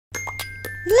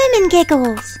Lemon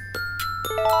Giggles.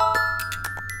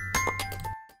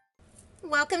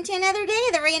 Welcome to another day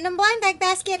of the Random Blind Bag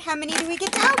Basket. How many do we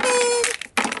get to open?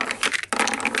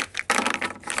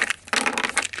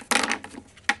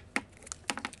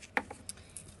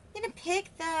 I'm going to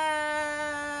pick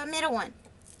the middle one.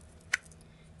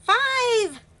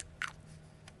 5!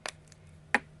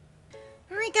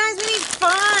 Alright guys, we need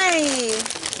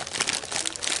 5.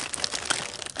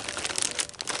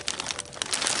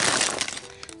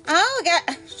 Oh, we got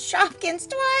Shopkins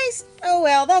twice. Oh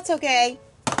well, that's okay.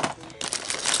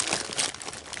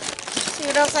 See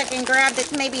what else I can grab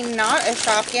that's maybe not a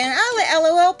Shopkin. Oh, the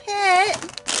l.o.l pet.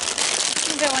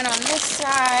 I'm going on this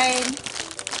side.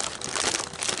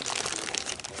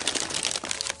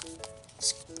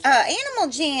 Animal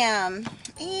Jam.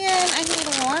 And I need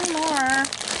one more.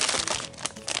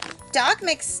 Doc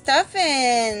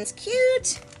McStuffins.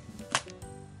 Cute.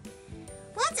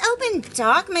 Let's open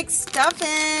Doc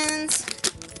McStuffins.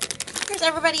 Here's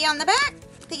everybody on the back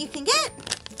that you can get.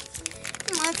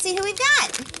 And let's see who we've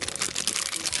got.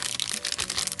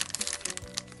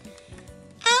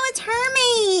 Oh, it's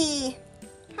Hermie.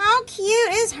 How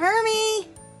cute is Hermie?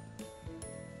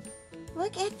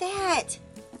 Look at that.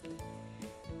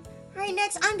 Alright,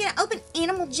 next I'm going to open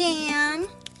Animal Jam.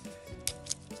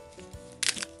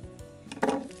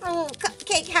 Oh,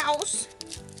 Cupcake House.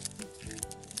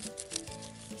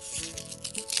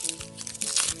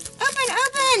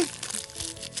 Open!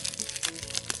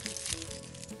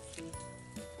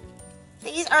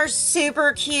 These are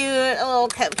super cute. A little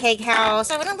cupcake house.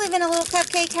 I want to live in a little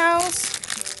cupcake house.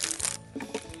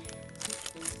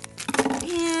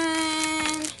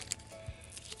 And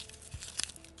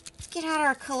get out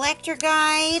our collector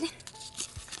guide.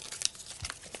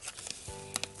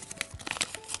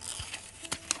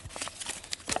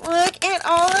 Look at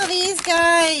all of these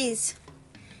guys.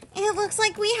 And it looks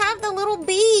like we have the little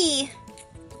bee.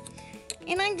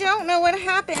 And I don't know what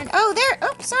happened. Oh, there.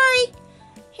 Oh, sorry.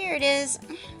 Here it is.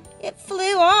 It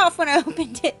flew off when I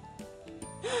opened it.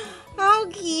 How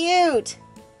cute.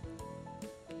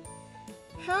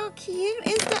 How cute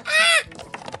is the... Ah!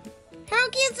 How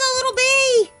cute's the little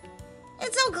bee?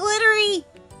 It's so glittery.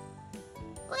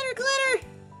 Glitter, glitter.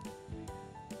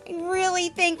 I really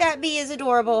think that bee is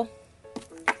adorable.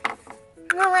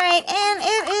 Alright, and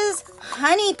it is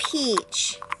Honey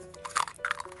Peach.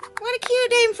 What a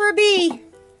cute name for a bee.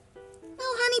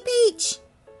 Little Honey Peach.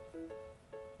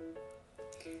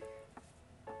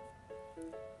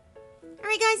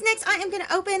 Alright guys, next I am going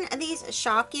to open these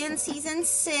Shopkins Season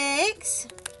 6.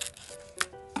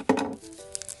 And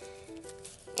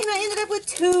I ended up with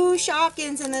 2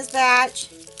 Shopkins in this batch.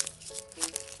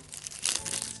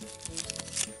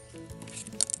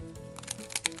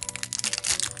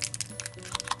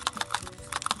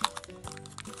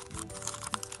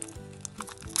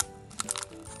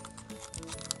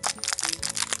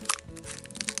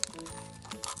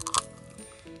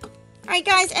 Alright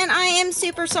guys, and I am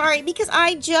super sorry because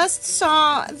I just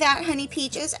saw that Honey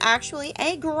Peach is actually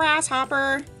a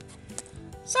grasshopper.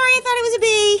 Sorry, I thought it was a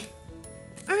bee.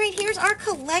 Alright, here's our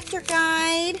collector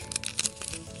guide.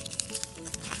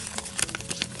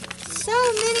 So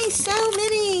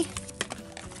many.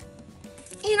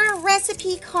 And our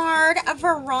recipe card, a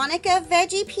Veronica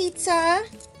Veggie Pizza.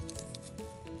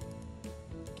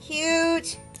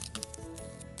 Cute.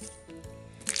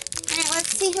 Alright,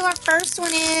 let's see who our first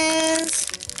one is.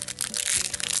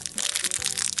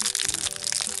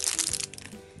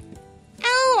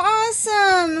 Oh,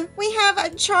 awesome! We have a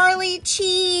Charlie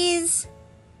Cheese.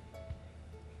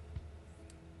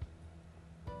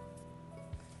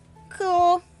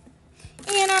 Cool.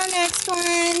 And our next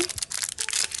one.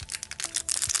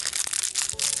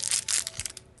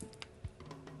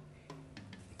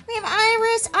 We have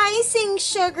Iris Icing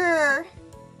Sugar.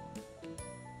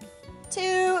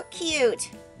 Too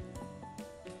cute.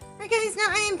 Alright guys, now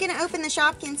I am going to open the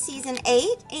Shopkins Season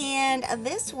 8, and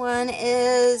this one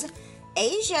is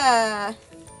Asia.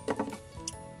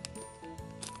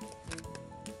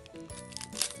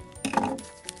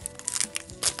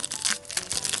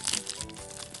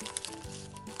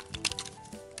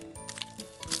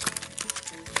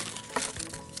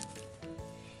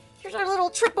 Here's our little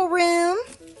triple room.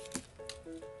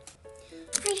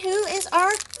 Alright, who is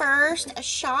our first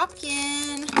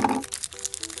Shopkin?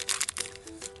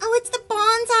 Oh, it's the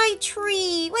bonsai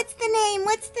tree. What's the name?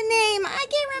 I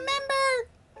can't remember.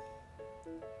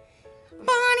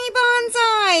 Bonnie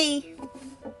Bonsai.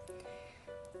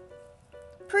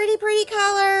 Pretty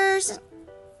colors.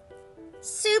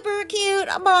 Super cute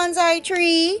bonsai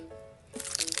tree.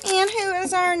 And who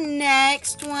is our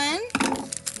next one?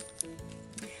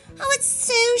 Oh, it's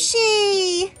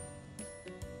Sushi.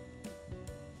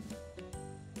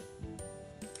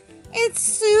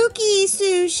 It's Suki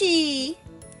sushi.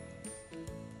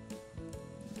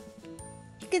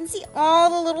 You can see all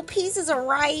the little pieces of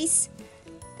rice.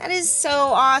 That is so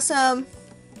awesome.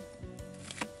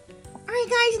 Alright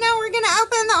guys, now we're going to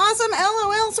open the awesome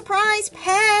l.o.l. surprise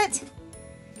pet.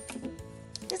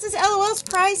 This is l.o.l.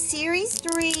 Surprise Series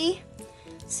 3.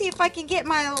 Let's see if I can get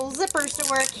my little zippers to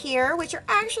work here, which are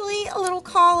actually little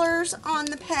collars on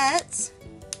the pets.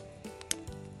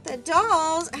 The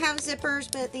dolls have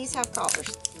zippers, but these have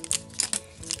collars.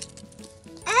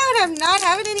 Oh, and I'm not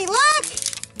having any luck.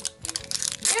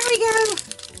 There we go.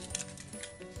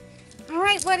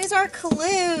 Alright, what is our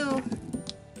clue?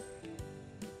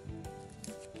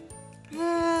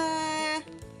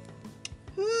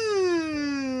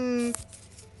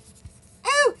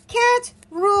 Oh, cats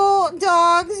rule,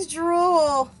 dogs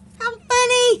drool. How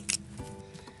funny.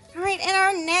 Alright, and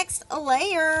our next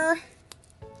layer.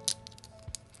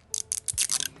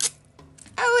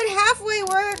 Oh, it halfway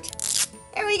worked.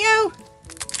 There we go.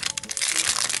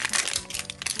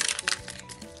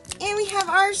 And we have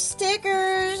our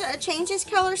stickers. Changes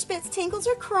color, spits, tinkles,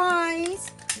 or cries.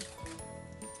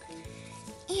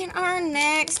 And our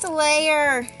next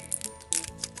layer.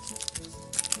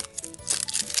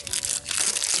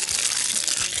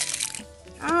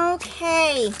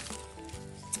 Okay.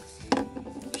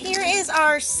 Here is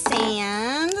our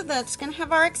sand. That's going to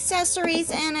have our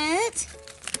accessories in it.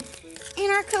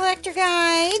 And our collector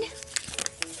guide.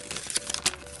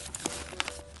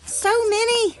 So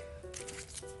many.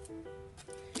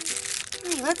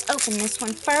 Alright, let's open this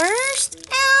one first.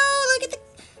 Oh, look at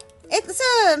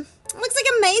the... looks like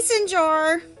a mason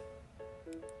jar.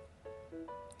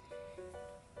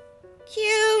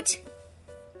 Cute.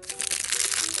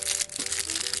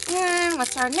 And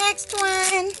what's our next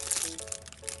one?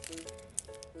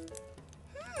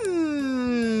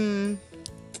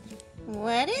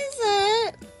 What is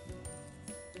it?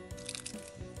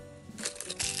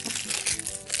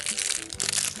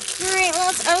 Alright,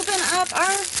 let's open up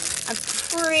our... I'm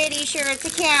pretty sure it's a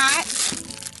cat.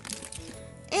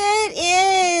 It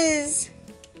is.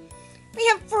 We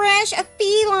have fresh, a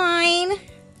feline.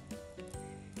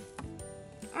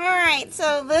 Alright,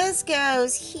 so this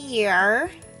goes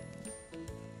here.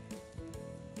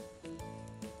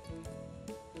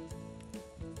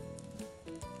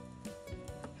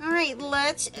 Alright,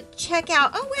 let's check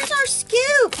out. Oh, where's our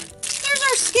scoop? There's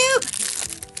our scoop.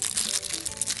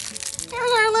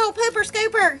 There's our little pooper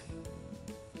scooper.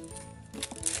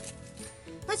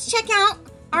 Let's check out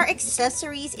our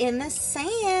accessories in the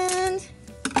sand.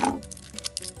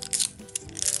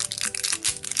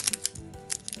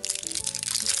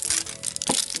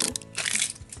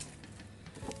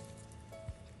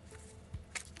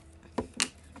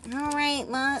 Alright,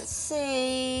 let's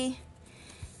see.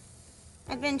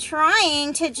 I've been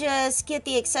trying to just get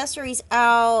the accessories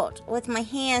out with my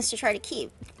hands to try to keep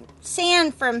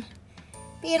sand from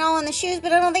being all in the shoes,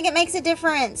 but I don't think it makes a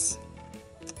difference.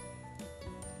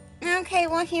 Okay,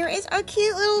 well, here is a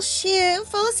cute little shoe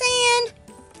full of sand.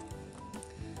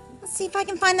 Let's see if I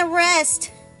can find the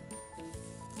rest.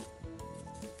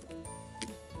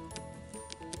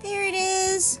 There it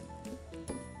is.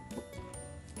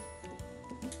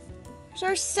 There's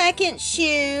our second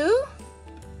shoe.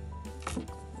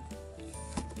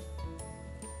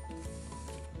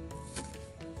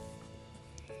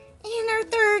 And our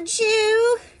third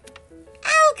shoe.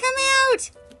 Oh, come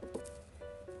out.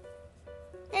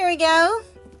 There we go.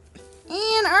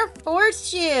 And our fourth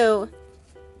shoe.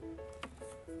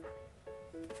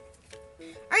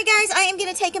 Alright guys, I am going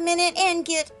to take a minute and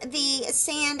get the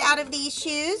sand out of these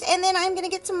shoes, and then I'm going to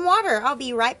get some water. I'll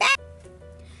be right back.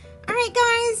 Alright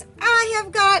guys, I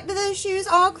have got those shoes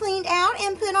all cleaned out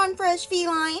and put on Fresh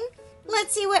Feline.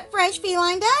 Let's see what Fresh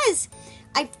Feline does.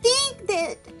 I think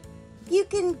that you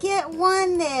can get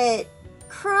one that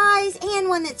cries and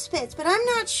one that spits, but I'm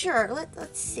not sure.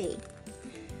 Let's see.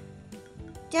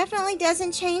 Definitely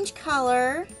doesn't change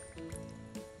color.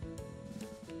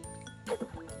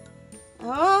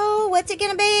 Oh, what's it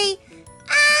gonna be?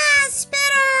 Ah,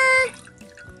 spitter!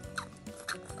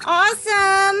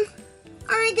 Awesome!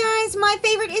 Alright guys, my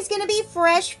favorite is gonna be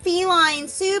Fresh Feline.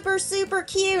 Super, super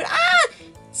cute. Ah,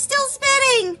 still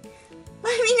spitting!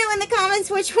 Let me know in the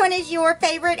comments which one is your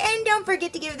favorite, and don't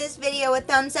forget to give this video a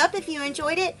thumbs up if you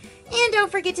enjoyed it, and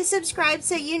don't forget to subscribe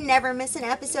so you never miss an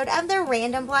episode of the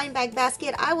Random Blind Bag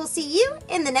Basket. I will see you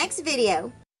in the next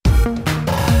video.